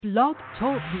Blog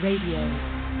Talk Radio.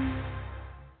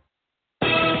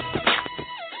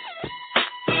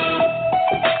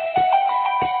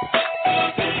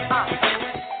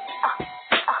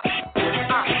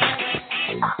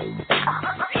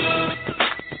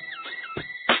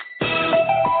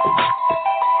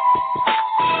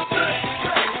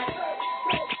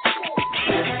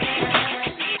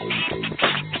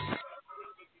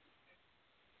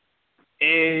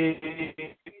 Hey,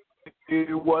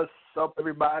 what's up,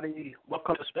 everybody?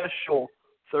 Welcome to a special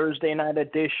Thursday night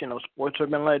edition of Sports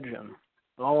Urban Legend.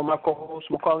 Along with my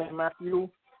co-host, Macaulay and Matthew,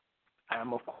 I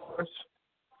am, of course,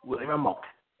 Willie Ramon.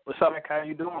 What's up, Mike? How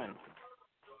you doing?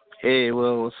 Hey,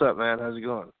 Will, what's up, man? How's it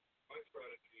going?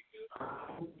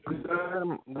 Good.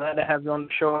 I'm glad to have you on the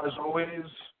show, as always.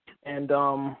 And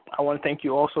I want to thank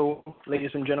you also,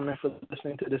 ladies and gentlemen, for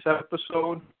listening to this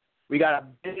episode. We got a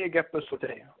big episode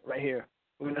today, right here.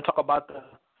 We're going to talk about the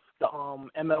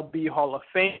MLB Hall of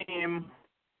Fame,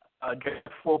 Jeff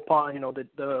Fulton,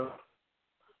 the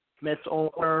Mets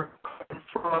owner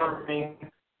confirming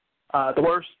the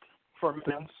worst for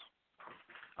Mets.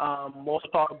 We'll also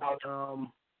talk about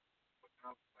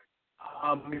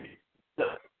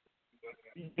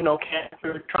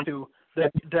Cantor trying to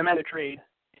demand a trade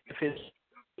if his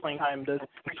playing time doesn't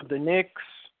increase with the Knicks.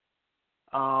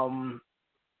 And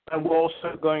we're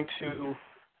also going to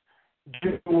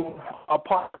do a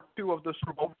part 2 of the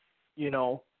Super Bowl,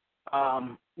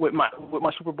 with my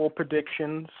Super Bowl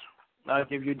predictions. I'll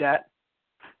give you that.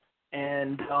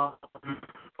 And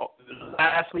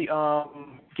lastly,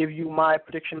 give you my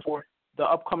predictions for the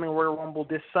upcoming Royal Rumble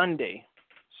this Sunday.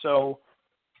 So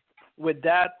with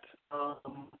that,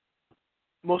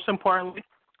 most importantly,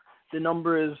 the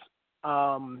number is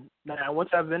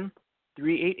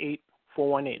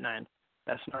 917-388-4189.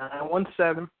 That's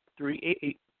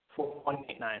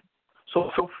 917-388-4189. So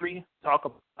feel free to talk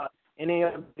about any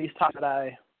of these topics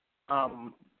that I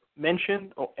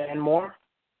mentioned and more.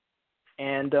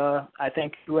 And I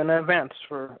thank you in advance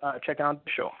for checking out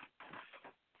the show.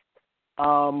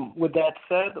 With that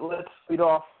said, let's lead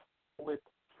off with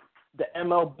the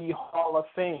MLB Hall of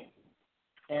Fame.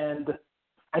 And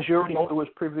as you already know, it was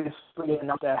previously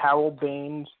announced that Harold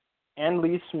Baines and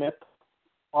Lee Smith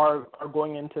are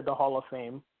going into the Hall of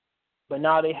Fame. But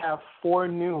now they have 4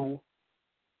 new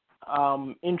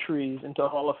entries into the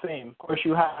Hall of Fame. Of course,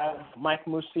 you have Mike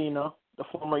Mussina, the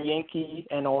former Yankee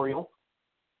and Oriole.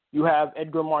 You have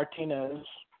Edgar Martinez,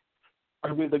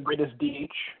 arguably the greatest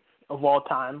DH of all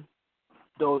time.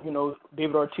 Though,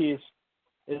 David Ortiz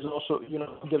is also,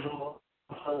 gives him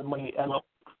money. Of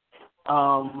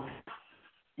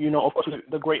course,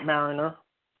 the great Mariner.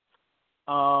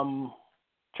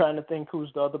 Trying to think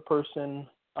who's the other person.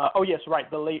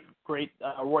 The late, great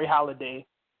Roy Halladay,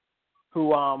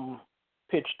 who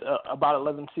pitched about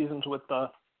 11 seasons with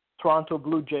the Toronto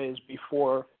Blue Jays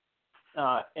before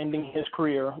ending his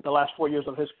career, the last 4 years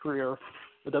of his career,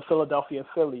 with the Philadelphia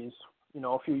Phillies,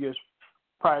 a few years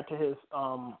prior to his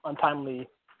untimely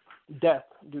death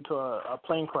due to a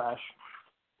plane crash.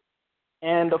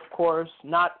 And, of course,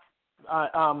 not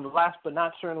last but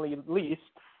not certainly least,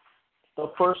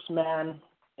 the first man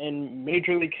in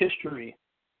Major League history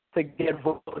to get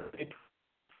voted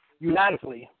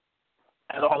unanimously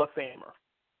as a Hall of Famer.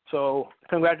 So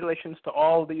congratulations to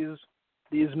all these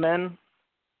men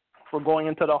for going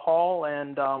into the Hall.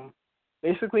 And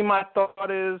basically, my thought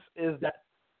is that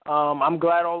I'm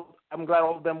glad all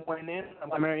of them went in. I'm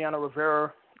glad Mariano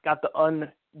Rivera got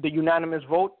the unanimous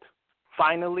vote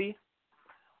finally.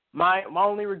 My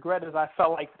only regret is I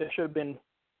felt like he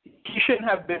shouldn't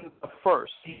have been the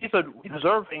first. He's a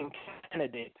deserving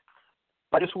candidate.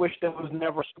 I just wish there was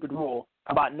never a stupid rule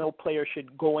about no player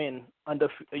should go in under,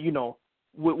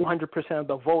 with 100% of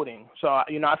the voting. So,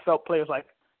 I felt players like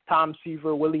Tom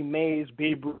Seaver, Willie Mays,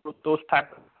 Babe Ruth, those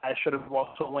type of guys should have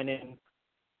also went in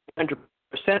 100%.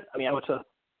 I mean, it's a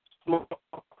small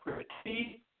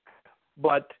critique,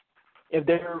 but if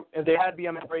there had to be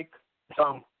a break,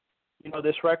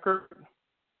 this record,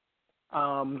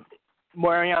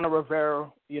 Mariano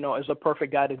Rivera, is a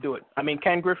perfect guy to do it. I mean,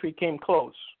 Ken Griffey came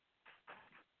close.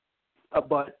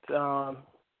 But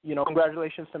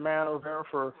congratulations to Mariano Rivera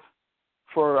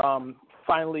for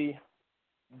finally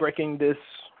breaking this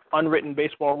unwritten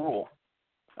baseball rule.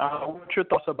 What's your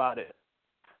thoughts about it?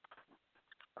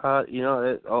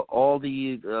 All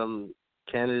the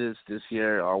candidates this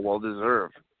year are well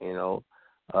deserved.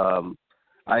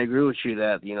 I agree with you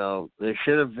that there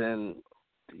should have been.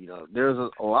 There's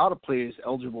a lot of players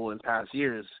eligible in past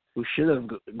years who should have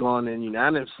gone in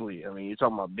unanimously. I mean, you're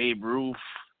talking about Babe Ruth,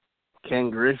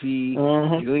 Ken Griffey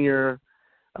Jr.,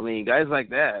 I mean, guys like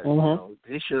that,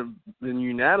 they should have been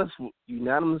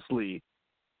unanimously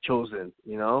chosen,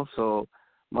 So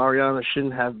Mariano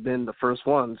shouldn't have been the first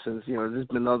one since, there's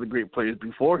been other great players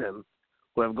before him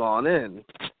who have gone in,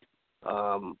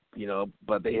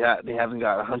 but they haven't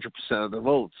got 100% of the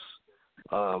votes.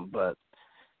 But,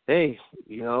 hey,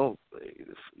 there's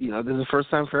a first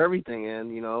time for everything,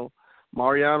 and,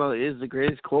 Mariano is the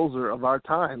greatest closer of our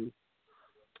time.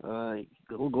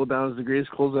 He'll go down as the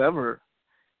greatest closer ever,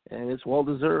 and it's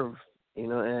well-deserved,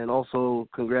 and also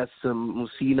congrats to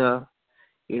Mussina,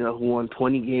 who won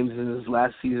 20 games in his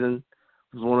last season,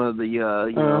 was one of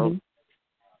the,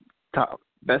 top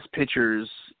best pitchers,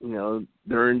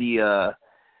 during the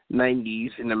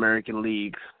 90s in the American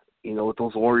League, with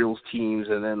those Orioles teams,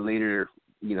 and then later,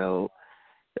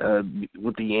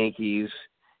 with the Yankees.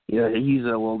 He's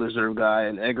a well-deserved guy,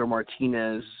 and Edgar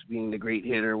Martinez being the great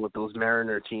hitter with those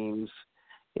Mariner teams.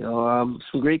 Some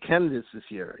great candidates this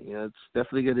year. It's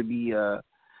definitely going to be a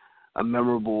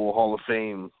memorable Hall of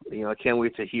Fame. I can't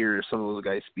wait to hear some of those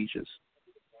guys' speeches.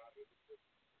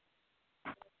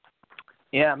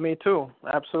 Yeah, me too.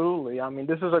 Absolutely. I mean,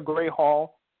 this is a great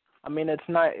hall. I mean, it's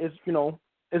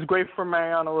great for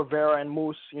Mariano Rivera and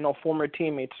Moose, former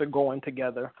teammates, to go in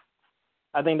together.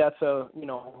 I think that's a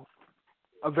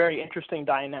very interesting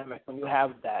dynamic when you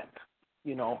have that,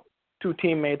 two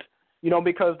teammates,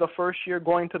 because the first year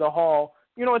going to the hall,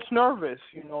 it's nervous,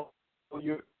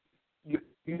 you're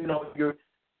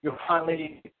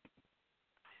finally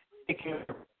taking your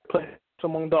place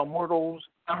among the immortals.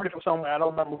 I heard it from somewhere, I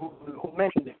don't remember who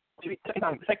mentioned it.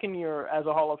 Second year as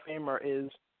a Hall of Famer is,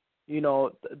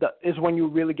 is when you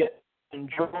really get to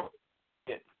enjoy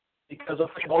it, because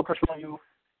of all the pressure on you.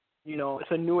 It's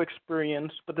a new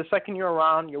experience, but the second year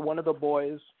around, you're one of the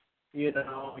boys. You're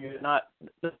not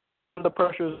the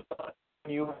pressures on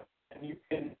you, and you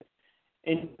can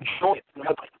enjoy it.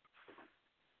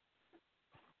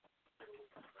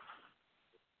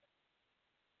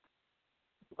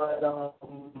 But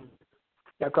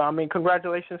I mean,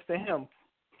 congratulations to him.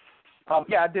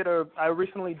 I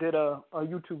recently did a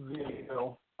YouTube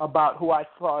video about who I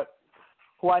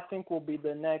think will be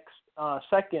the next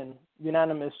second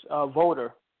unanimous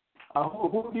voter.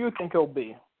 Who do you think it'll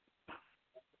be?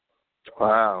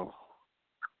 Wow,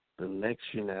 the next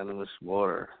unanimous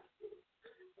voter,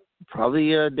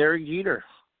 probably Derek Jeter.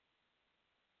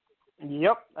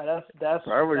 Yep, that's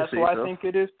who I think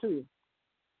it is too.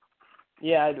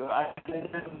 Yeah, I do. I did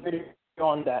a video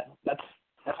on that. That's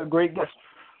a great guess,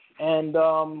 and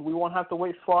we won't have to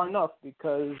wait far enough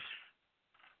because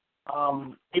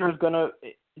Jeter's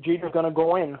gonna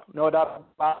go in, no doubt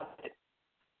about it,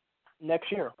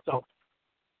 next year. So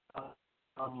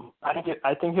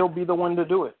I think he'll be the one to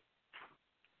do it.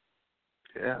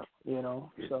 Yeah.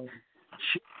 So.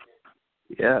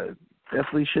 Yeah, it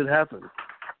definitely should happen.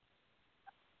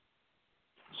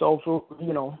 So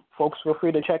folks, feel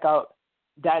free to check out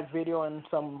that video and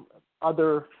some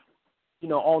other,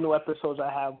 all new episodes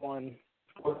I have on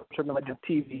Legend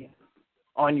TV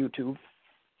on YouTube.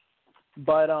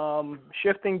 But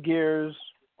shifting gears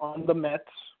on the Mets,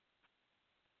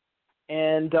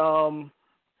 and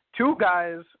two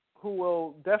guys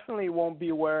who definitely won't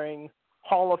be wearing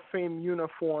Hall of Fame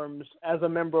uniforms as a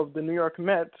member of the New York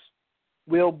Mets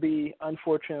will be,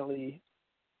 unfortunately,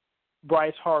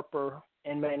 Bryce Harper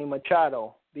and Manny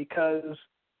Machado, because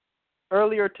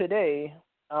earlier today,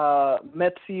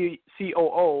 Mets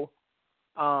COO,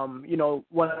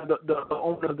 one of the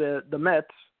owner of the Mets,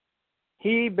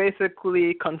 he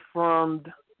basically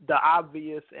confirmed the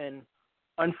obvious and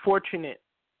unfortunate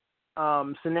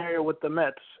scenario with the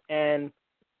Mets. And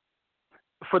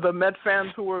for the Mets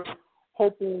fans who were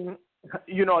hoping,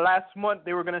 last month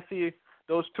they were going to see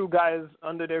those two guys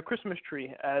under their Christmas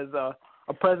tree as a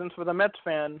present for the Mets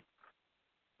fan,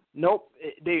 nope,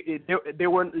 they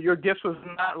weren't. Your gifts was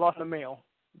not lost in the mail.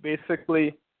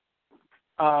 Basically,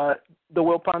 the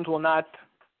Wilpons will not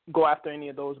go after any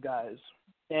of those guys.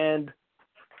 And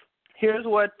here's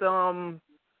what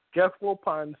Jeff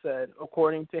Wilpon said,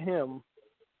 according to him.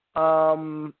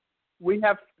 We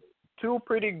have two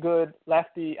pretty good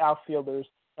lefty outfielders,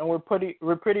 and we're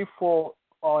pretty full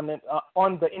on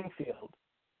the infield.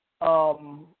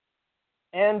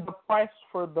 And the price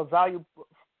for the value,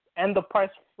 and the price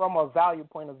from a value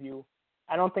point of view,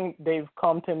 I don't think they've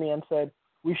come to me and said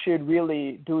we should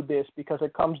really do this, because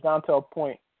it comes down to a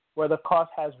point where the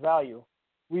cost has value.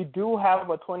 We do have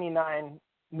a $29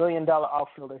 million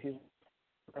outfielder, he's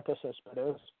emphasis, but it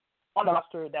was on the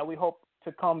roster that we hope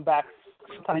to come back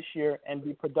this year and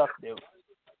be productive.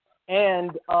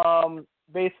 And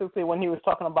basically, when he was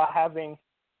talking about having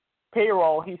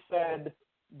payroll, he said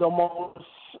the most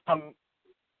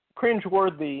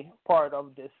cringeworthy part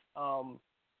of this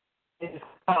is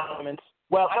comments.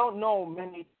 Well, I don't know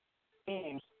many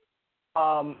teams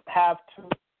have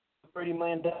 $230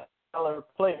 million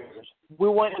players. We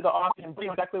went to the auction and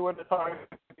knew exactly where the target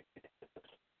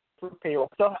for payroll.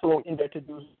 Still have to go in there to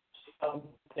do some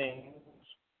things.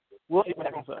 We'll see what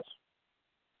happens to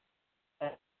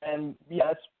us. And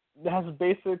yes, that's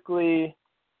basically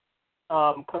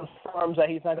confirms that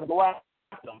he's not going to go after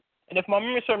them. And if my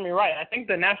memory serves me right, I think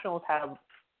the Nationals have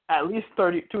at least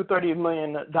 $30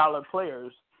 million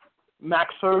players.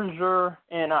 Max Scherzer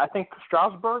and I think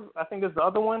Strasburg, I think is the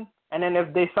other one. And then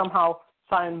if they somehow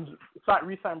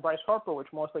re-sign Bryce Harper, which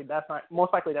most likely that's not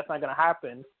going to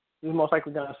happen. He's most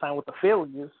likely going to sign with the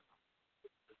Phillies.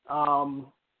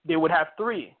 They would have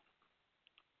 3.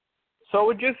 So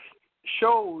it just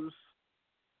shows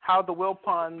how the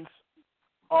Wilpons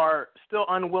are still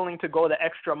unwilling to go the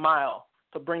extra mile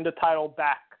to bring the title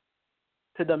back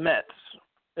to the Mets,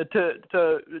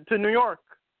 to New York.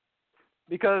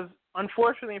 Because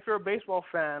unfortunately, if you're a baseball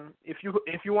fan, if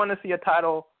you want to see a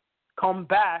title come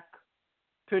back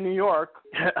to New York,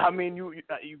 I mean you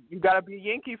got to be a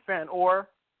Yankee fan or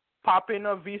pop in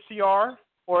a VCR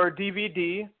or a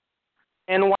DVD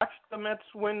and watch the Mets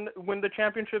win the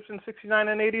championships in '69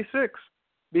 and '86.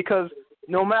 Because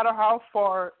no matter how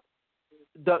far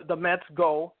the Mets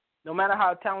go, no matter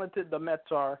how talented the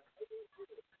Mets are,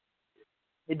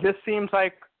 it just seems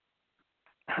like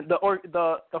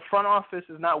the front office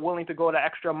is not willing to go the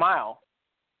extra mile.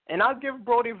 And I'll give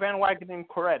Brody Van Wagenen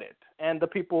credit and the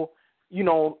people, in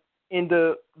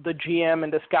the GM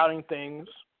and the scouting things.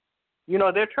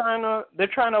 They're trying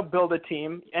to build a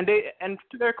team, and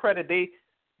to their credit,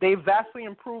 they vastly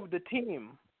improved the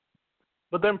team.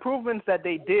 But the improvements that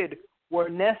they did were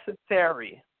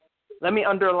necessary. Let me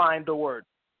underline the word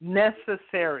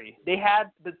necessary. They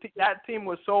had that team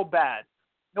was so bad.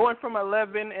 They went from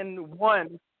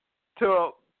 11-1 to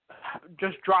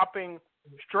just dropping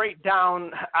straight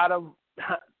down out of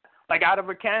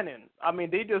a cannon. I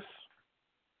mean, they just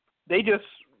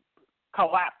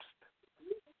collapsed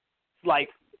like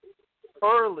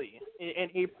early in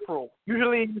April.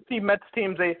 Usually, you see Mets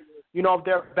teams, if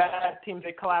they're bad teams,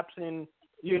 they collapse in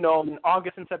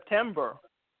August and September.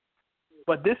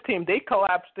 But this team, they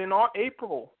collapsed in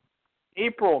April,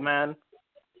 man.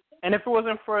 And if it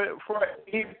wasn't for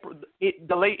April,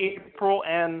 the late April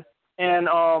and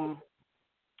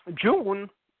June,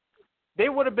 they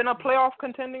would have been a playoff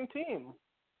contending team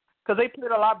because they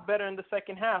played a lot better in the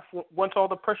second half once all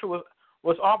the pressure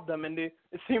was off them, and it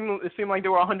seemed like they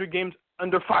were 100 games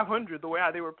under 500 the way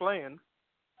how they were playing.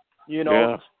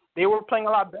 They were playing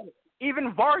a lot better.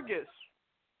 Even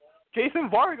Jason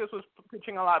Vargas was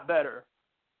pitching a lot better,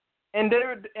 and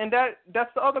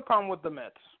that's the other problem with the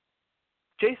Mets.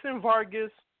 Jason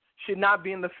Vargas should not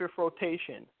be in the 5th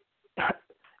rotation.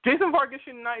 Jason Vargas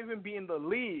should not even be in the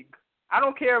league. I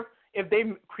don't care if they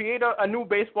create a new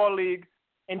baseball league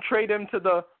and trade him to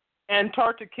the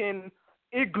Antarctican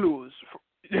igloos.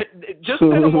 Just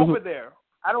send him over there.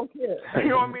 I don't care. You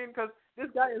know what I mean? Because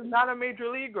this guy is not a major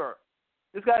leaguer.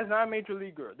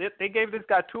 They gave this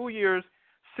guy 2 years,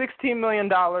 $16 million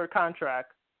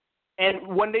contract.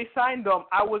 And when they signed him,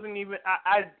 I wasn't even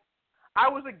I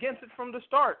was against it from the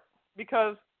start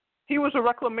because he was a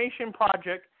reclamation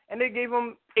project, and they gave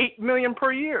him $8 million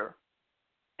per year,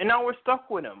 and now we're stuck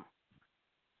with him.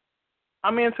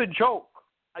 I mean, it's a joke.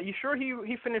 Are you sure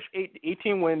he finished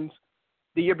 18 wins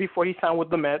the year before he signed with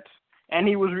the Mets, and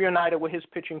he was reunited with his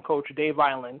pitching coach Dave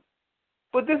Island?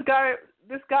 But this guy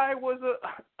was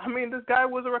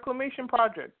a reclamation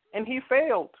project, and he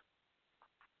failed.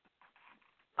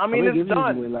 I mean, it's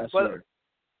done. But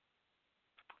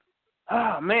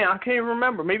man, I can't even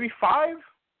remember. Maybe 5.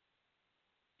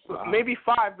 Wow. Maybe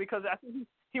 5 because I think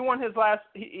he won his last.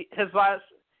 He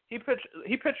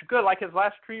pitched good. Like his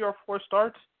last 3 or 4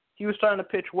 starts, he was starting to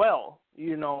pitch well.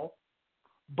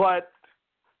 But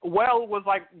well was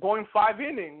like going 5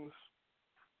 innings.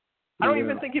 I don't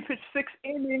even think he pitched 6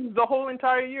 innings the whole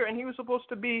entire year, and he was supposed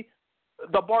to be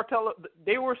the Bartolo.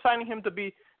 They were signing him to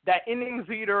be that innings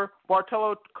eater,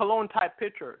 Bartolo Colon type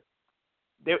pitcher.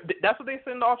 That's what they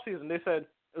said in the offseason. They said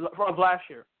of last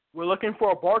year, we're looking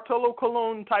for a Bartolo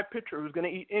Colon type pitcher who's going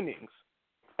to eat innings.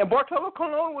 And Bartolo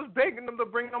Colon was begging them to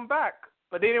bring him back,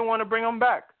 but they didn't want to bring him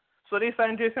back. So they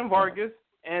signed Jason Vargas,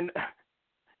 and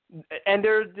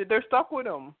they're stuck with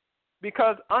him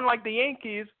because unlike the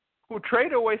Yankees, who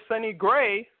traded away Sonny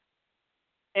Gray,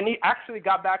 and he actually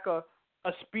got back a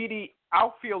speedy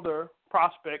outfielder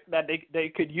prospect that they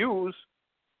could use,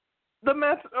 the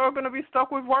Mets are going to be stuck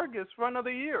with Vargas for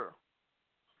another year.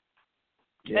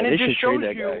 Yeah, and it just shows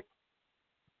you. Guy.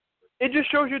 it just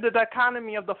shows you the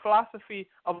dichotomy of the philosophy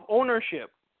of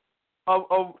ownership,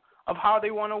 of how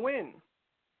they want to win.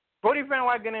 Brodie Van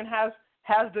Wagenen has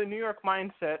the New York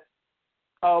mindset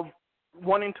of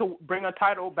wanting to bring a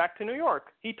title back to New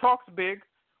York. He talks big,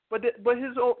 but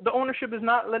the ownership is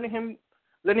not letting him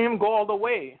go all the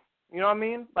way. You know what I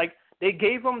mean? Like they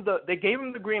gave him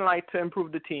the green light to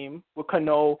improve the team with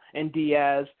Cano and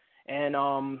Diaz and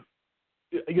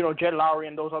Jed Lowry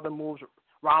and those other moves,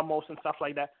 Ramos and stuff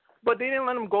like that. But they didn't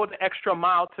let him go the extra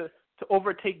mile to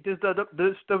overtake this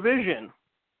division.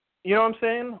 You know what I'm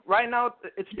saying? Right now,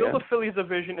 it's still the Phillies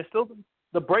division, it's still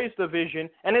the Braves division,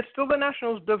 and it's still the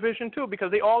Nationals division too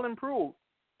because they all improved.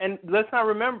 And let's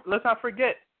not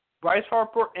forget, Bryce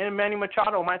Harper and Manny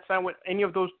Machado might sign with any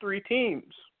of those three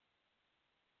teams.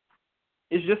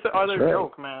 It's just the other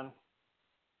joke, man.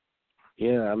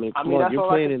 Yeah, I mean you're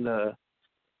playing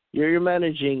you're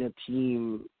managing a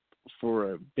team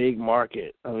for a big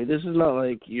market. I mean, this is not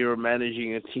like you're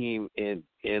managing a team in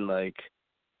like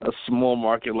a small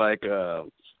market like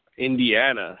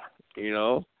Indiana, you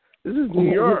know? This is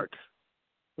New York,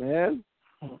 man.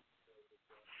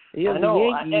 You have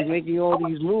the Yankees making all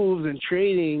these moves and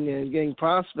trading and getting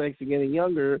prospects and getting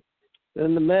younger.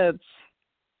 Then the Mets,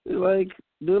 they're like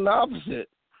doing the opposite.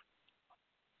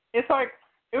 It's like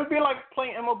it would be like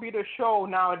playing MLB The Show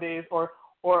nowadays, or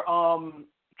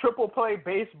triple play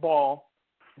baseball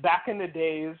back in the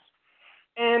days,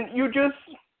 and you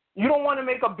don't want to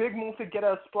make a big move to get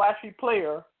a splashy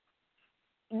player.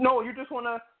 No, you just want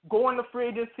to go in the free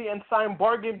agency and sign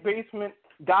bargain basement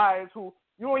guys who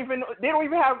they don't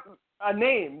even have a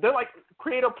name. They're like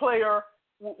create a player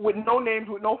with no names,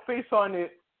 with no face on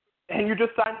it, and you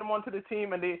just sign them onto the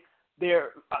team, and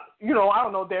they're I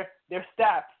don't know, their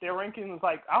stats, their rankings,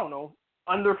 like, I don't know,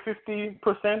 under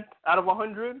 50% out of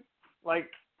 100. Like,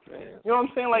 you know what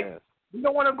I'm saying? Like, you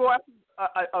don't want to go after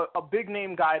a big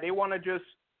name guy. They want to just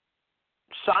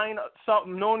sign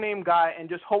some no name guy and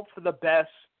just hope for the best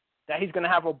that he's going to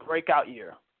have a breakout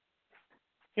year.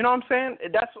 You know what I'm saying?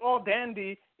 That's all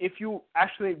dandy if you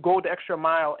actually go the extra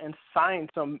mile and sign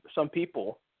some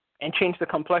people and change the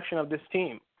complexion of this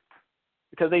team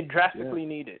because they drastically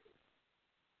need it.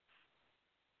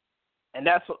 And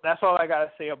that's all I got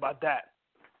to say about that.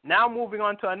 Now moving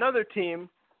on to another team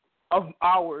of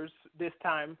ours this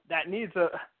time that needs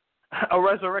a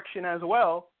resurrection as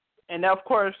well, and of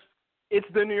course it's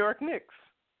the New York Knicks.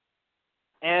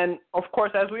 And of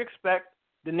course, as we expect,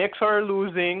 the Knicks are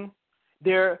losing.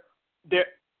 The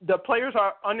players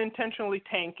are unintentionally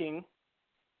tanking.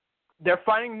 They're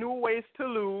finding new ways to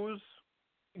lose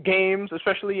games,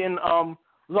 especially in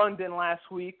London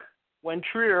last week when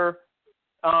Trier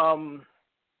lost.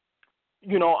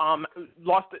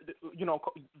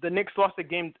 The Knicks lost the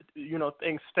game.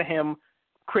 Thanks to him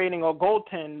creating a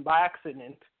goaltend by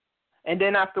accident, and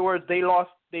then afterwards they lost.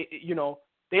 They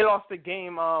lost the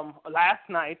game last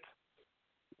night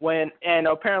and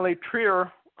apparently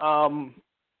Trier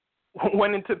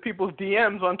went into people's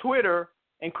DMs on Twitter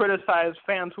and criticized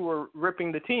fans who were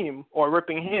ripping the team or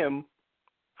ripping him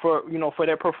for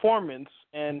their performance,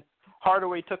 and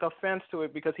Hardaway took offense to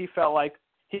it because he felt like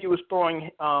he was throwing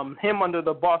him under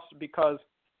the bus because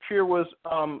Trier was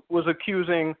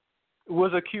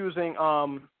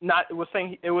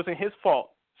saying it wasn't his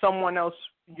fault. Someone else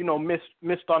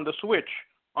missed on the switch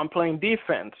on playing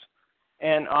defense,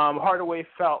 and Hardaway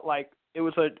felt like it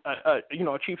was a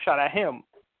cheap shot at him.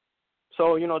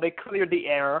 So they cleared the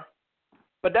air,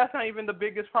 but that's not even the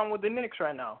biggest problem with the Knicks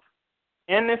right now.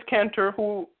 Enes Kanter,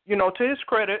 who to his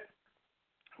credit,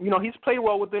 he's played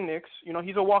well with the Knicks.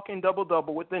 He's a walking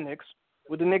double-double with the Knicks.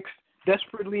 With the Knicks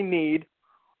desperately need.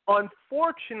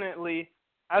 Unfortunately,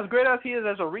 as great as he is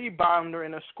as a rebounder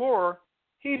and a scorer,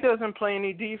 he doesn't play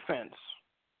any defense.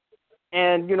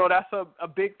 And, that's a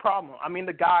big problem. I mean,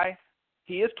 the guy,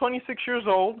 he is 26 years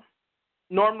old.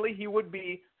 Normally, he would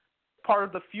be part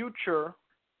of the future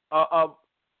of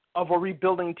a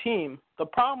rebuilding team. The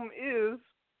problem is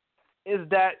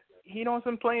that he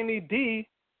doesn't play any D,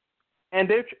 and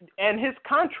his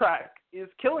contract is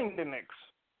killing the Knicks,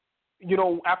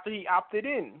 after he opted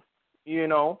in,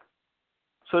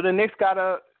 So the Knicks got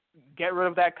to get rid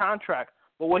of that contract.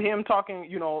 But with him talking,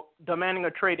 demanding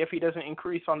a trade if he doesn't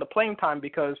increase on the playing time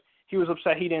because he was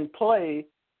upset he didn't play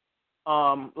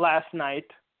last night,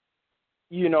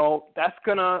 that's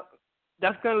gonna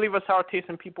leave a sour taste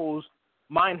in people's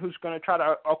mind who's gonna try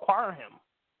to acquire him.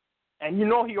 And he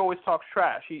always talks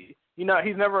trash. He's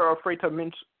never afraid to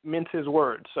mince his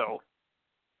words. So,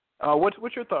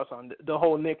 what's your thoughts on the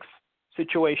whole Knicks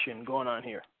situation going on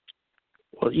here?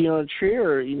 Well,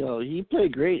 Trier, he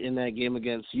played great in that game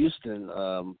against Houston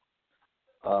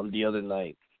the other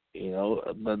night.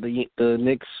 But the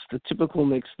Knicks, the typical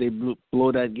Knicks, they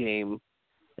blow that game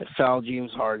and foul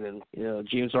James Harden.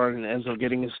 James Harden ends up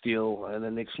getting a steal, and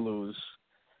the Knicks lose.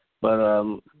 But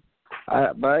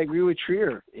I agree with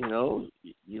Trier. The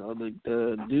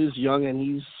dude's young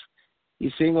and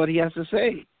he's saying what he has to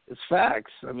say. It's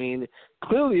facts. I mean,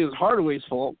 clearly it's Hardaway's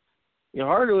fault.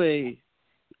 Hardaway,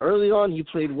 early on he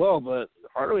played well, but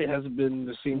Hardaway hasn't been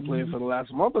the same player for the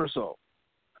last month or so.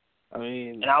 I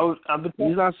mean,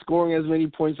 he's not scoring as many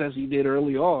points as he did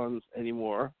early on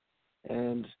anymore.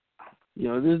 And,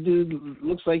 this dude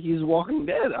looks like he's walking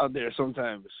dead out there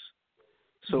sometimes.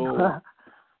 So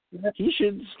he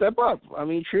should step up. I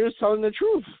mean, Trier's telling the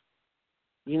truth.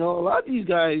 A lot of these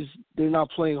guys, they're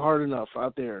not playing hard enough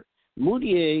out there.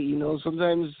 Moutier,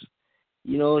 sometimes,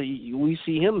 we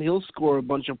see him, he'll score a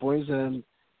bunch of points, and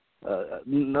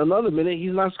another minute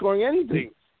he's not scoring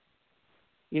anything.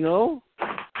 Yeah. So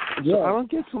I don't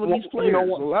get some of these players. A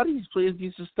lot of these players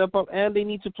need to step up, and they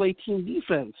need to play team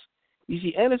defense. You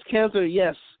see, Enes Kanter,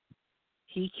 yes,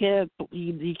 he can't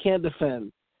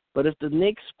defend. But if the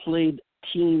Knicks played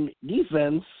team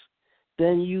defense,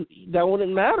 then that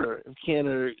wouldn't matter if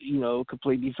Kanter, could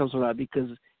play defense or not, because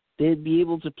they'd be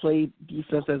able to play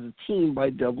defense as a team by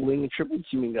doubling and triple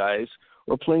teaming guys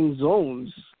or playing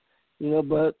zones.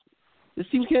 But this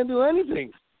team can't do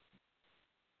anything.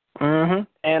 Mm-hmm.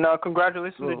 And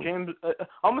congratulations to James. I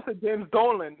almost said James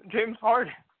Dolan. James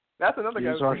Harden. That's another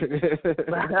guy.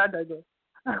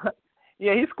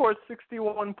 Yeah, he scored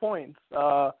 61 points,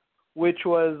 which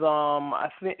was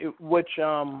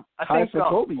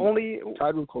only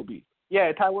tied with Kobe.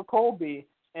 Yeah, tied with Kobe,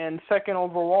 and second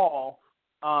overall.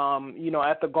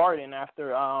 At the Garden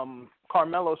after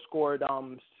Carmelo scored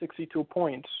 62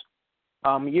 points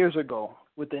years ago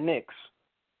with the Knicks.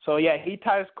 So, yeah, he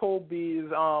ties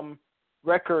Kobe's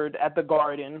record at the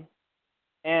Garden.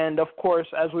 And, of course,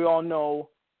 as we all know,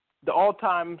 the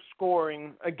all-time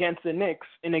scoring against the Knicks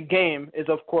in a game is,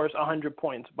 of course, 100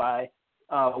 points by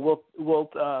Wilt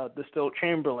the Stilt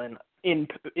Chamberlain in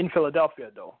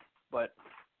Philadelphia, though. But,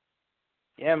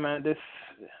 yeah, man,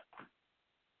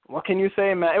 what can you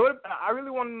say, man? I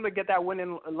really wanted to get that win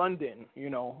in London,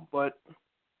 but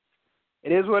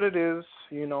it is what it is,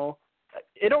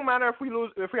 It don't matter if we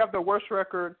lose, if we have the worst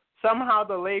record. Somehow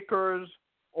the Lakers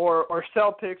or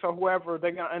Celtics or whoever,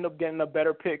 they're gonna end up getting a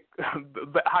better pick,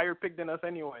 higher pick than us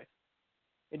anyway.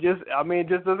 It just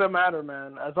doesn't matter,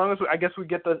 man. As long as we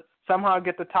somehow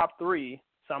get the top three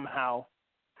somehow.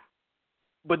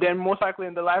 But then most likely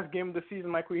in the last game of the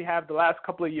season, like we have the last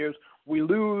couple of years, we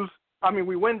lose.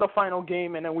 We win the final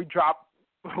game and then we drop,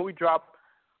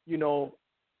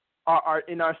 our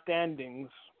in our standings,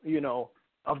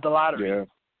 of the lottery. Yeah.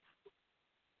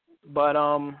 But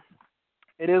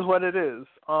it is what it is.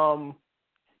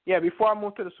 Before I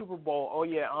move to the Super Bowl,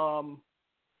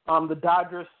 the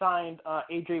Dodgers signed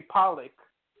AJ Pollock,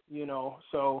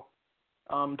 so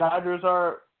Dodgers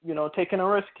are, taking a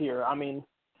risk here.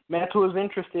 Matthew is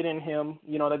interested in him,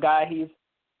 the guy,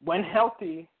 when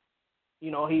healthy,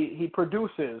 he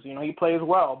produces, he plays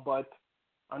well, but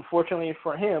unfortunately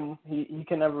for him, he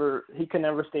can never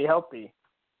stay healthy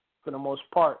for the most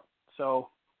part. So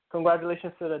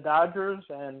congratulations to the Dodgers,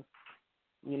 and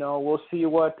we'll see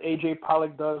what AJ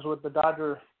Pollock does with the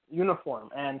Dodger uniform.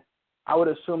 And I would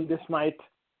assume this might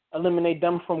eliminate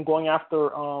them from going after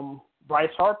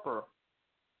Bryce Harper,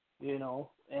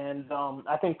 and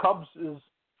I think Cubs is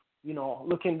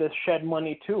looking to shed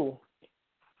money too,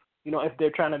 if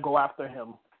they're trying to go after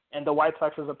him. And the White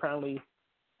Sox is apparently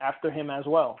after him as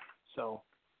well. So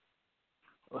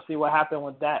we'll see what happens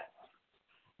with that.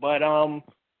 But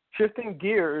shifting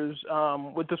gears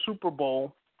with the Super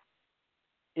Bowl,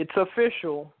 it's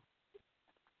official.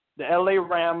 The LA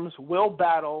Rams will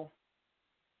battle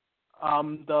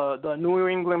the New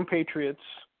England Patriots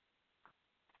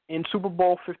in Super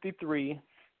Bowl 53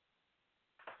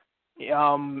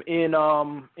 in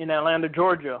Atlanta,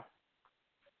 Georgia.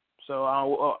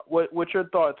 So what's your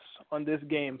thoughts on this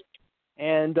game?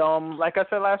 And like I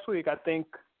said last week, I think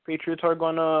Patriots are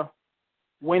going to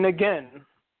win again.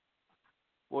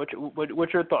 What's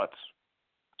your thoughts?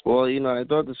 Well, I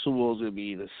thought the Super Bowl was going to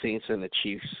be the Saints and the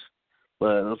Chiefs.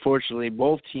 But unfortunately,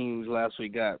 both teams last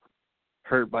week got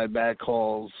hurt by bad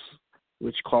calls,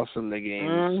 which cost them the games.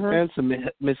 Mm-hmm. And some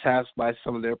mishaps by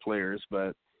some of their players.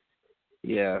 But,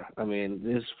 yeah,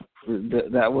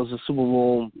 that was a Super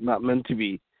Bowl not meant to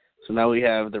be. So now we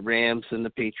have the Rams and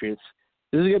the Patriots.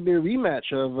 This is going to be a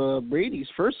rematch of Brady's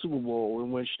first Super Bowl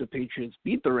in which the Patriots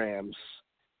beat the Rams,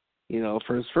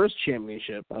 for his first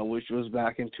championship, which was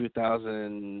back in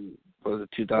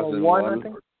 2001? I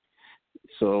think.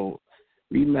 So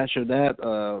rematch of that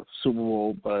Super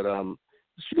Bowl. But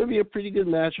it's going to be a pretty good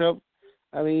matchup.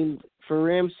 I mean, for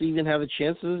Rams to even have a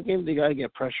chance in this game, they got to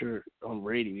get pressure on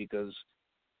Brady because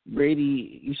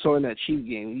Brady, you saw in that Chiefs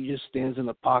game, he just stands in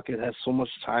the pocket, has so much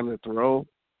time to throw.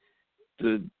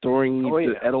 The throwing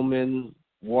to Edelman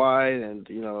wide, and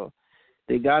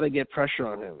they got to get pressure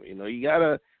on him. You got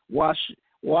to watch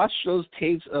those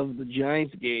tapes of the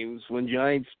Giants games when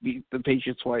Giants beat the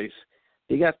Patriots twice.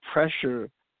 They got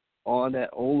pressure on that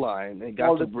O line and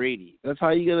got to Brady. That's how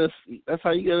you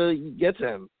gotta get to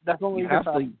him. That's what we have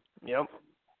to. Yep.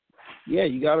 Yeah,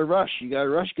 you gotta rush. You gotta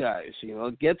rush guys.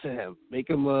 Get to him. Make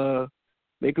him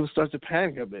start to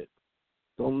panic a bit.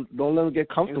 Don't let him get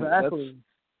comfortable. Exactly.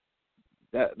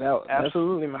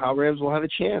 Absolutely, that's man. how Rams will have a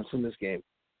chance in this game.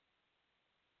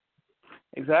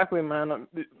 Exactly, man.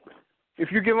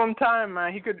 If you give him time,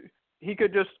 man, he could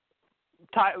just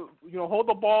hold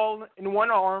the ball in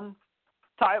one arm,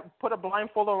 put a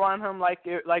blindfold around him like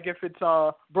if it's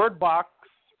a bird box,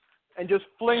 and just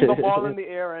fling the ball in the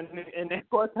air and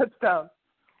score a touchdown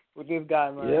with this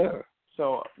guy, man. Yeah.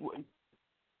 So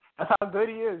that's how good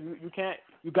he is.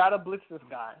 You gotta blitz this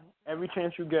guy every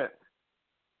chance you get.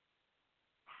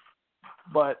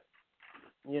 But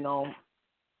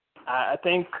I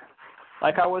think,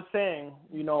 like I was saying,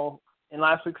 in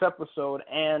last week's episode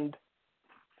and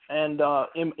in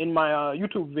my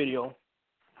YouTube video,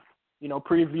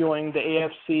 previewing the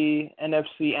AFC,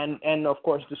 NFC, and of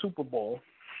course the Super Bowl.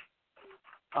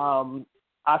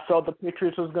 I felt the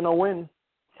Patriots was gonna win,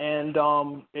 and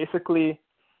basically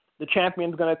the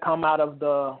champion's gonna come out of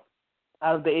the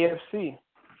AFC.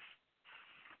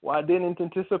 What I didn't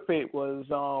anticipate was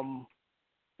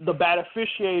the bad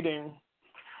officiating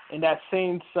in that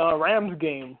Saints Rams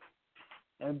game,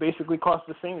 and basically cost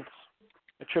the Saints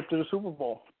a trip to the Super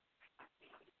Bowl.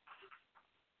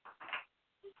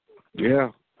 Yeah,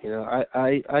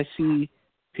 I see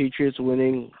Patriots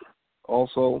winning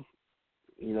also.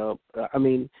 I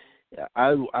mean,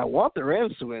 I want the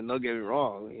Rams to win, don't get me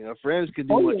wrong. If Rams could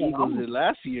do what Eagles did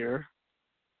last year,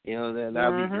 then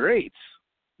that would be great.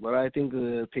 But I think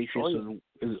the Patriots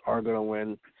are going to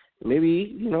win.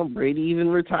 Maybe, Brady even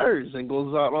retires and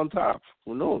goes out on top.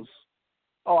 Who knows?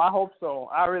 Oh, I hope so.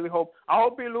 I really hope. I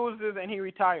hope he loses and he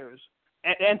retires.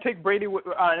 And take Brady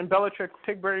and Belichick.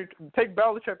 Take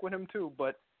Belichick with him too.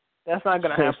 But that's not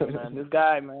gonna happen, man. This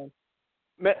guy, man.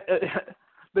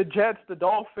 The Jets, the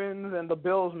Dolphins, and the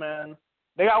Bills, man.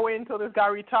 They gotta wait until this guy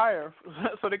retires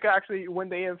so they can actually win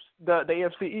the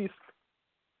AFC East.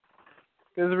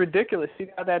 It's ridiculous. He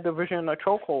got that division in a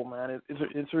chokehold, man.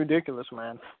 It's ridiculous,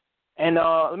 man. And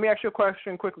let me ask you a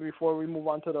question quickly before we move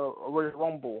on to the Royal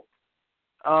Rumble.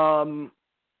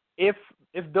 If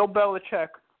Bill Belichick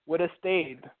would have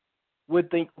stayed with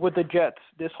the Jets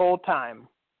this whole time,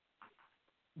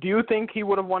 do you think he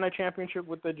would have won a championship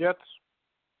with the Jets?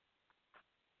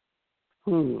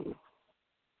 I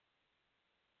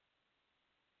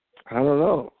don't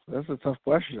know. That's a tough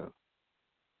question.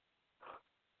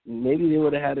 Maybe they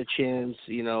would have had a chance,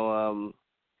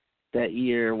 that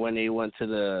year when they went to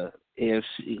the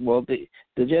AFC. Well, the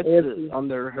Jets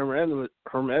under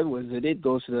Herm Edwards, they did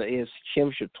go to the AFC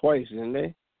Championship twice, didn't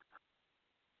they?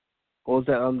 Or was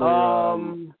that under?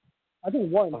 I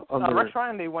think once. Rex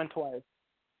Ryan, they went twice.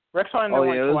 Rex Ryan, they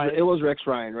went twice. It was Rex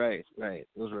Ryan, right? It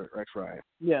was Rex Ryan.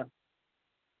 Yeah.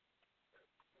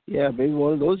 Yeah, maybe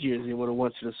one of those years they would have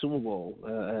went to the Super Bowl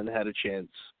and had a chance,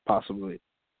 possibly.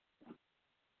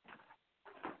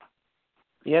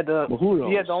 Yeah, who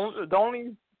knows? Yeah,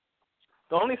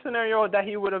 the only scenario that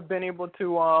he would have been able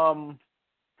to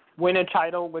win a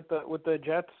title with the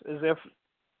Jets is if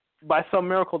by some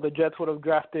miracle the Jets would have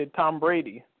drafted Tom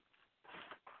Brady.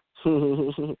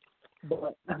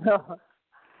 But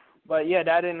yeah,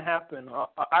 that didn't happen.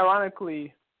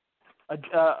 Ironically,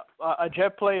 a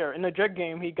Jet player in the Jet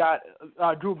game, he got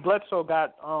Drew Bledsoe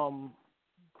got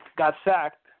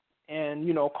sacked and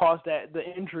caused the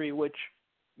injury, which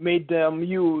made them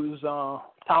use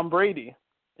Tom Brady,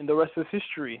 and the rest is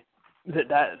history.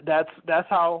 That's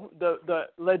how the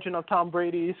legend of Tom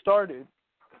Brady started.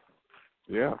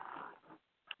 Yeah.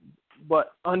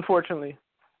 But unfortunately,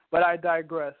 I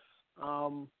digress.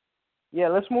 Yeah,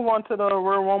 let's move on to the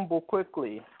Royal Rumble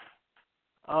quickly.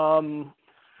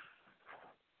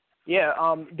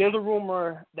 There's a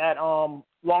rumor that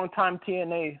longtime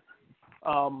TNA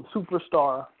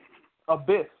superstar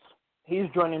Abyss, he's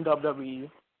joining WWE.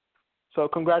 So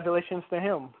congratulations to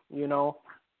him.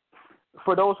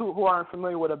 For those who aren't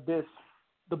familiar with Abyss,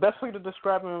 the best way to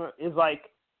describe him is like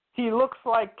he looks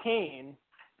like Kane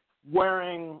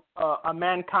wearing a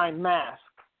Mankind mask.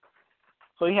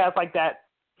 So he has like that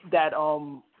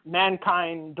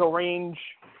Mankind deranged,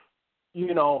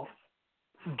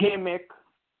 gimmick,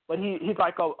 but he's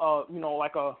like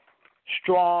like a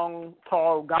strong,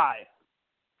 tall guy,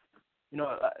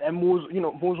 and moves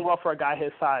well for a guy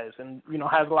his size, and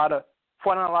has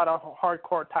fought in a lot of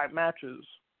hardcore type matches.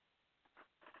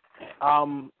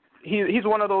 He's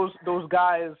one of those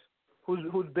guys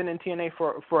who's been in TNA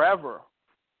for forever,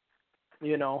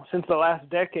 since the last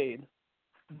decade.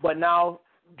 But now,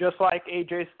 just like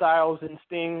AJ Styles and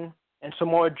Sting and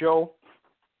Samoa Joe,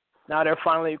 now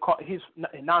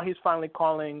he's finally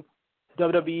calling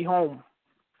WWE home.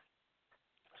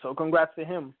 So congrats to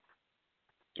him.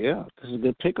 Yeah, this is a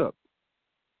good pickup.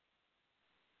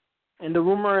 And the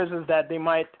rumor is that he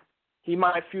might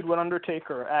feud with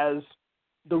Undertaker, as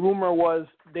the rumor was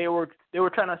they were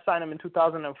trying to sign him in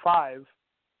 2005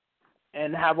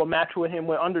 and have a match with him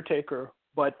with Undertaker,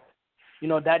 but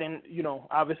that didn't,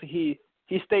 obviously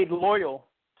he stayed loyal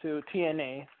to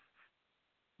TNA.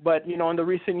 But in the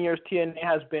recent years, TNA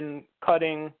has been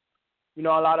cutting a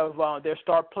lot of their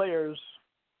star players,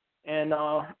 and a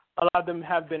lot of them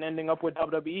have been ending up with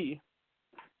WWE.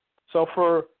 So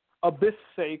for Abyss'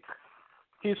 sake,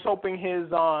 he's hoping his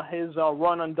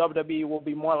run on WWE will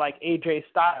be more like AJ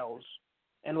Styles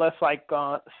and less like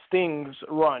Sting's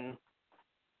run,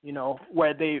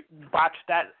 where they botched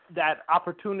that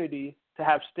opportunity to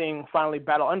have Sting finally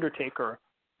battle Undertaker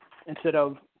instead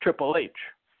of Triple H.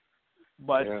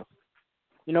 But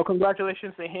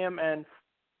congratulations to him and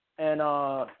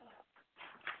I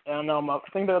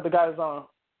think the other guy's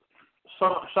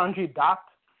Sanjay Dutt.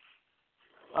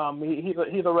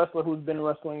 He's a wrestler who's been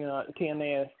wrestling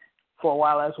TNA for a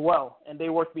while as well, and they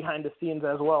work behind the scenes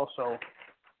as well. So,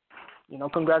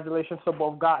 congratulations to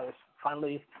both guys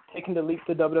finally taking the leap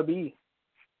to WWE.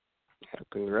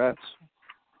 Congrats.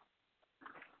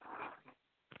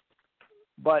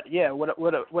 But yeah,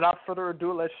 without further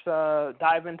ado, let's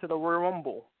dive into the Royal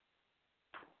Rumble.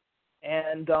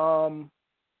 And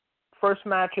first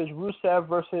match is Rusev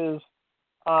versus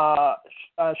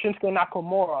Shinsuke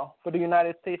Nakamura for the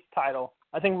United States title.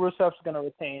 I think Rusev's going to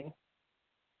retain.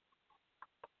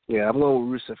 Yeah, I'm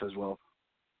going with Rusev as well.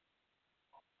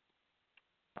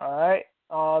 All right.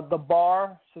 The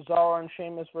Bar, Cesaro and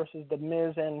Sheamus versus The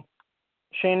Miz and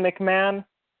Shane McMahon.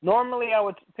 Normally I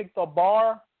would pick The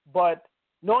Bar, but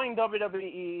knowing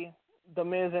WWE, The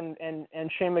Miz and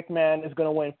Shane McMahon is going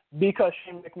to win because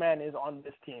Shane McMahon is on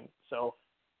this team. So,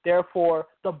 therefore,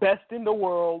 the best in the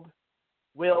world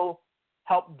will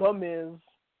help The Miz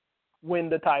win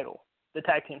the title, the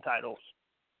tag team titles.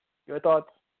 Your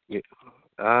thoughts? Yeah,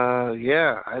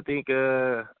 I think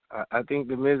The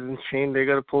Miz and Shane, they're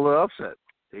gonna pull the upset.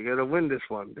 They're gonna win this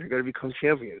one. They're gonna become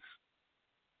champions.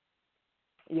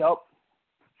 Yep.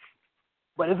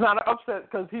 But it's not an upset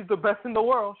because he's the best in the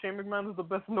world. Shane McMahon is the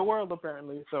best in the world,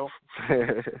 apparently. So,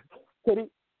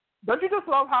 don't you just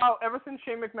love how ever since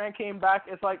Shane McMahon came back,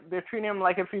 it's like they're treating him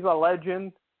like if he's a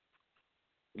legend.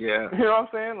 Yeah. You know what I'm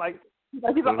saying? Like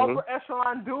he's an upper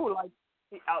echelon dude.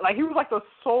 Like he was like the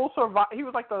sole survivor. He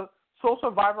was like the sole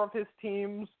survivor of his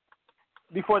teams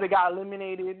before they got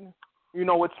eliminated.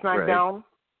 With SmackDown.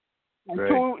 Right.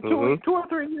 Two or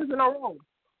 3 years in a row,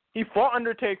 he fought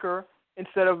Undertaker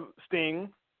instead of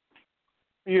Sting.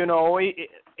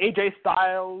 AJ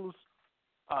Styles,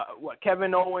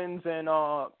 Kevin Owens and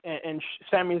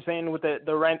Sami Zayn with the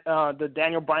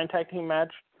Daniel Bryan tag team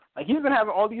match. Like he's been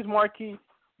having all these marquee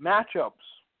matchups.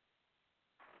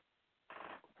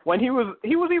 When he was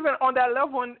even on that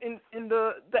level in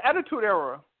the Attitude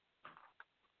Era.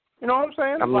 You know what I'm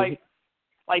saying?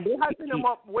 Like they hyping him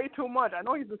up way too much. I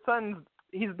know he's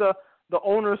the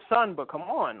owner's son, but come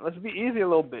on, let's be easy a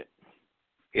little bit.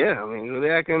 Yeah, I mean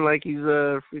they're acting like he's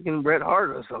a freaking Bret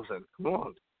Hart or something. Come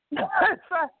on.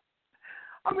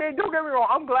 I mean, don't get me wrong.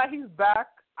 I'm glad he's back.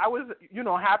 I was,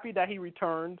 happy that he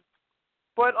returned.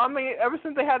 But, I mean, ever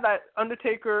since they had that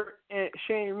Undertaker and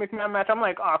Shane McMahon match, I'm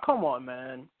like, oh, come on,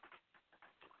 man.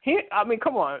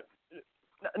 Come on.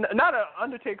 Not an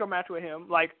Undertaker match with him.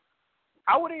 Like,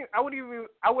 I am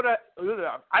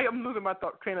losing my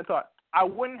train of thought. I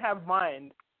wouldn't have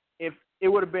mind if it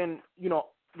would have been,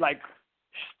 like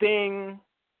Sting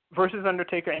versus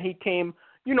Undertaker, and he came,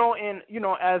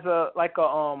 as a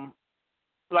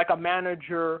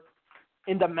manager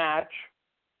in the match.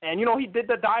 And he did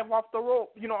the dive off the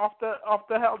rope, off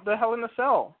the Hell in a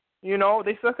Cell.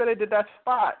 They still could have did that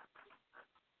spot.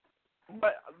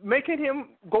 But making him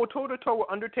go toe to toe with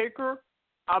Undertaker,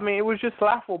 I mean, it was just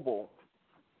laughable.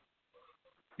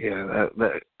 Yeah,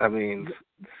 I mean,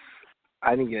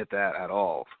 I didn't get that at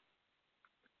all.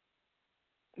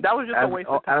 That was just a waste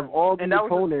of time. Out of all the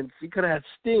opponents, he could have had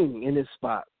Sting in his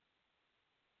spot.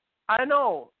 I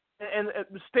know. and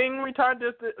Sting retired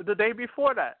the day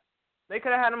before that. They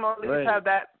could have had him at least have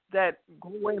that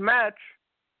go-away match,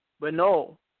 but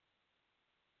no.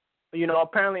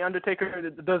 Apparently Undertaker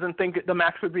doesn't think the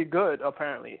match would be good.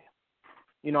 Apparently,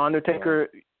 Undertaker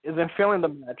isn't feeling the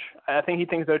match. I think he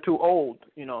thinks they're too old,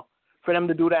 for them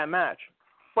to do that match.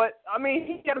 But I mean,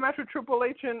 he had a match with Triple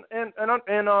H and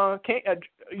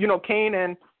Kane, Kane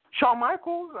and Shawn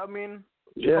Michaels. I mean,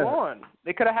 come on,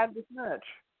 they could have had this match.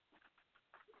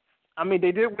 I mean,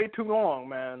 they did wait too long,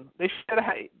 man. They should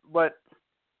have, but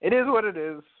it is what it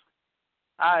is.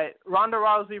 All right, Ronda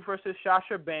Rousey versus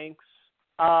Sasha Banks.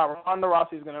 Ronda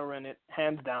Rousey's gonna win it,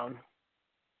 hands down.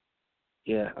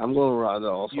 Yeah, I'm going with Ronda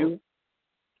also. You?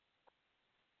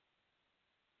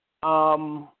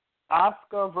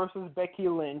 Asuka versus Becky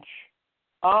Lynch.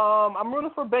 I'm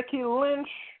rooting for Becky Lynch,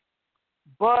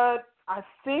 but I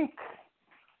think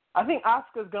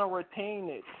Asuka's gonna retain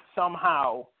it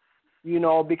somehow.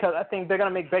 Because I think they're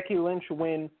gonna make Becky Lynch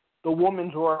win the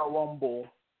Women's Royal Rumble,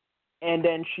 and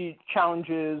then she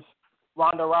challenges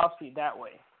Ronda Rousey that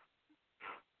way.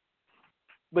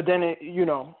 But then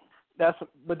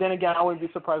But then again, I wouldn't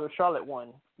be surprised if Charlotte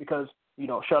won because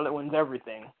Charlotte wins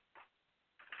everything.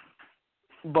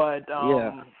 But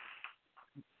I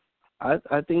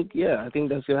think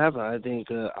that's gonna happen. I think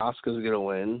Asuka's gonna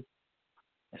win,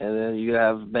 and then you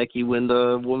have Becky win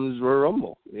the Women's Royal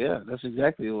Rumble. Yeah, that's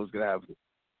exactly what's gonna happen.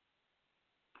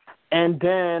 And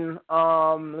then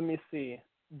let me see.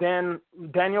 Then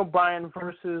Daniel Bryan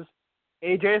versus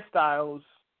AJ Styles.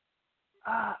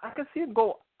 I could see it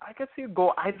go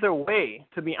either way,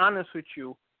 to be honest with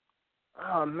you.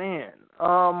 Oh man.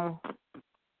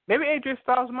 Maybe AJ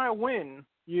Styles might win,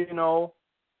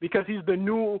 because he's the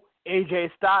new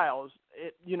AJ Styles.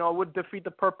 It would defeat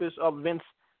the purpose of Vince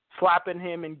slapping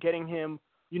him and getting him,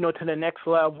 to the next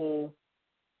level,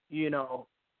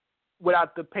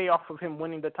 without the payoff of him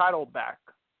winning the title back.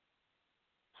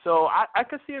 So I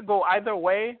could see it go either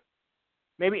way.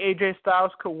 Maybe AJ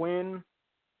Styles could win,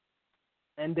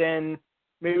 and then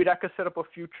maybe that could set up a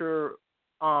future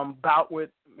bout with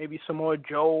maybe Samoa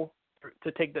Joe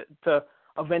to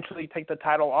eventually take the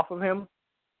title off of him.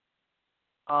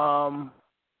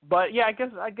 But yeah, I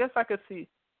guess I could see.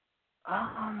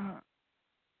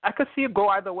 I could see it go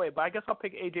either way, but I guess I'll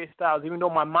pick AJ Styles, even though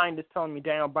my mind is telling me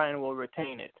Daniel Bryan will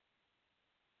retain it.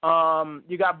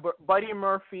 You got Buddy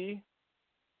Murphy,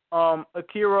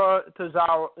 Akira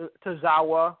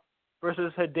Tozawa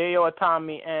versus Hideo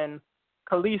Itami and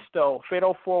Kalisto,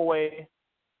 Fatal 4-Way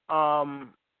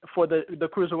for the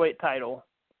Cruiserweight title.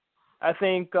 I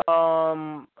think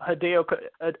Hideo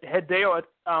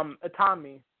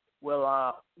Itami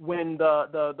will win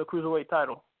the Cruiserweight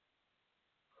title.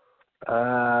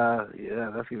 Yeah,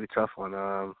 that's gonna be a tough one.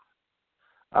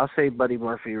 I'll say Buddy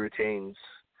Murphy retains,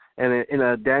 and in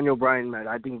a Daniel Bryan match,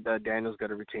 I think that Daniel's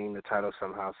gonna retain the title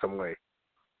somehow, some way.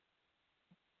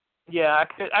 Yeah,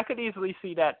 I could easily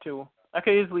see that too. I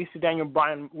could easily see Daniel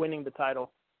Bryan winning the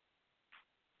title.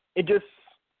 It just,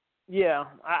 yeah,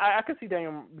 I could see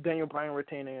Daniel Bryan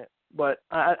retaining it, but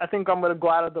I think I'm gonna go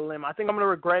out of the limb. I think I'm gonna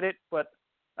regret it, but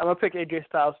I'm gonna pick AJ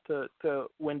Styles to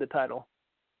win the title.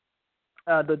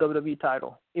 The WWE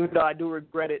title, even though I do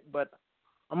regret it, but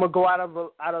I'm gonna go out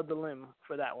of the limb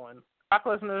for that one. Brock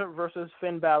Lesnar versus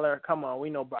Finn Balor. Come on, we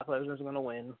know Brock Lesnar's gonna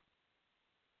win.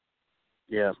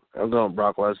 Yeah, I'm going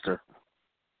Brock Lesnar.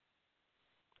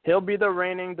 He'll be the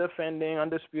reigning, defending,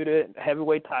 undisputed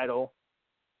heavyweight title,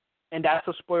 and that's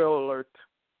a spoiler alert,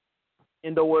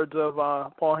 in the words of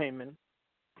Paul Heyman.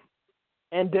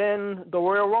 And then the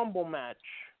Royal Rumble match.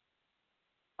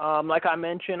 Like I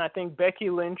mentioned, I think Becky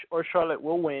Lynch or Charlotte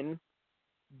will win,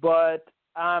 but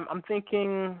I'm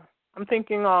thinking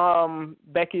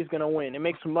Becky's gonna win. It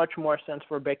makes much more sense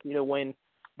for Becky to win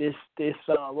this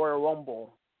Royal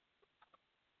Rumble.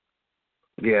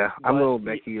 Yeah, I'm going with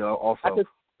Becky also.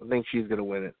 I think she's gonna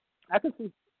win it. I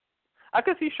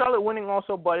could see Charlotte winning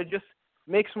also, but it just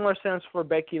makes more sense for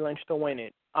Becky Lynch to win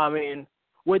it. I mean,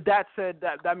 with that said,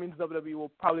 that means WWE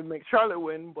will probably make Charlotte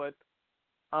win, but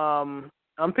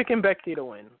I'm picking Becky to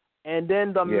win. And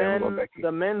then the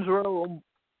men's Royal Rumble.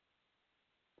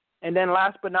 And then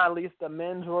last but not least, the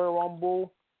men's Royal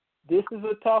Rumble. This is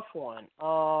a tough one.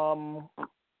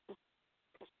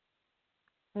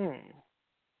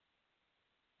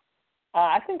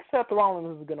 I think Seth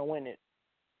Rollins is going to win it.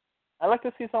 I'd like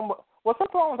to see somebody. Well,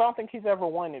 Seth Rollins, I don't think he's ever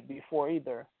won it before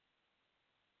either.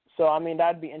 So, I mean,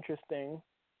 that'd be interesting.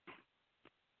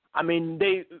 I mean,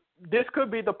 this could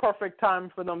be the perfect time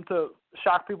for them to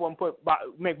shock people and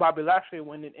make Bobby Lashley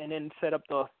win it and then set up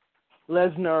the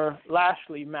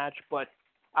Lesnar-Lashley match, but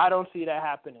I don't see that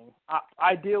happening.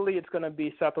 Ideally, it's going to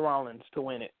be Seth Rollins to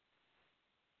win it.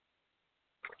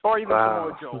 or even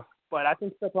Samoa Joe. But I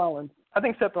think Seth Rollins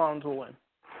will win,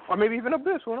 or maybe even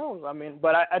Abyss. Who knows? I mean,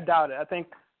 but I doubt it. I think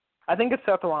it's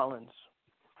Seth Rollins.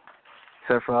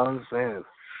 Seth Rollins, man.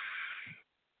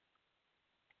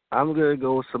 I'm gonna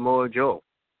go with Samoa Joe.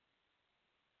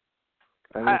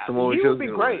 I think Samoa Joe would be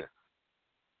great. Win.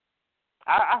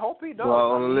 I hope he does. Go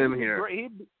out on a limb here.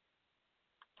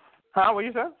 Huh? What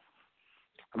you said?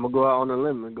 I'm gonna go out on a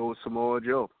limb and go with Samoa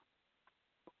Joe.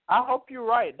 I hope you're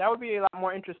right. That would be a lot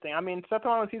more interesting. I mean, Seth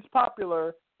Rollins, he's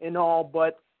popular and all,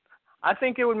 but I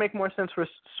think it would make more sense for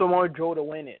Samoa Joe to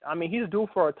win it. I mean, he's due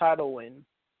for a title win.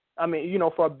 I mean,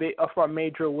 for a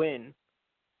major win,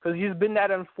 because he's been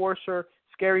that enforcer,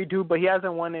 scary dude, but he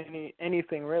hasn't won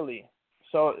anything really.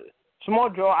 So Samoa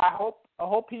Joe, I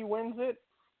hope he wins it.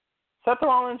 Seth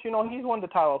Rollins, he's won the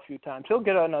title a few times. He'll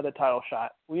get another title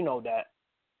shot. We know that.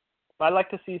 But I'd like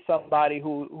to see somebody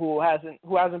who hasn't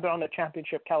been on the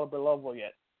championship caliber level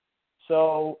yet.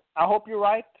 So I hope you're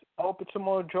right. I hope it's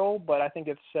Samoa Joe, but I think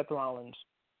it's Seth Rollins.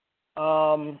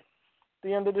 The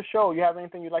end of the show. You have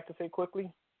anything you'd like to say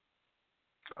quickly?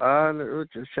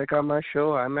 Just check out my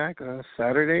show, IMAC,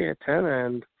 Saturday at 10,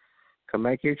 and come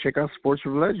back here, check out Sports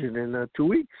with Legend in 2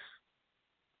 weeks.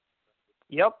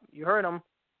 Yep, you heard him.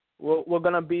 We're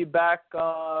gonna be back.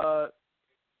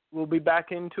 We'll be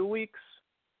back in 2 weeks,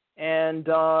 and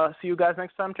see you guys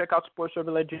next time. Check out Sports with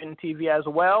Legend TV as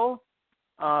well.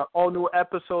 All new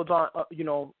episodes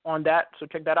on that, so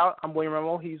check that out. I'm William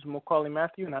Ramo. He's Macaulay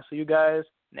Matthew, and I'll see you guys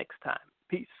next time.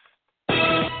 Peace.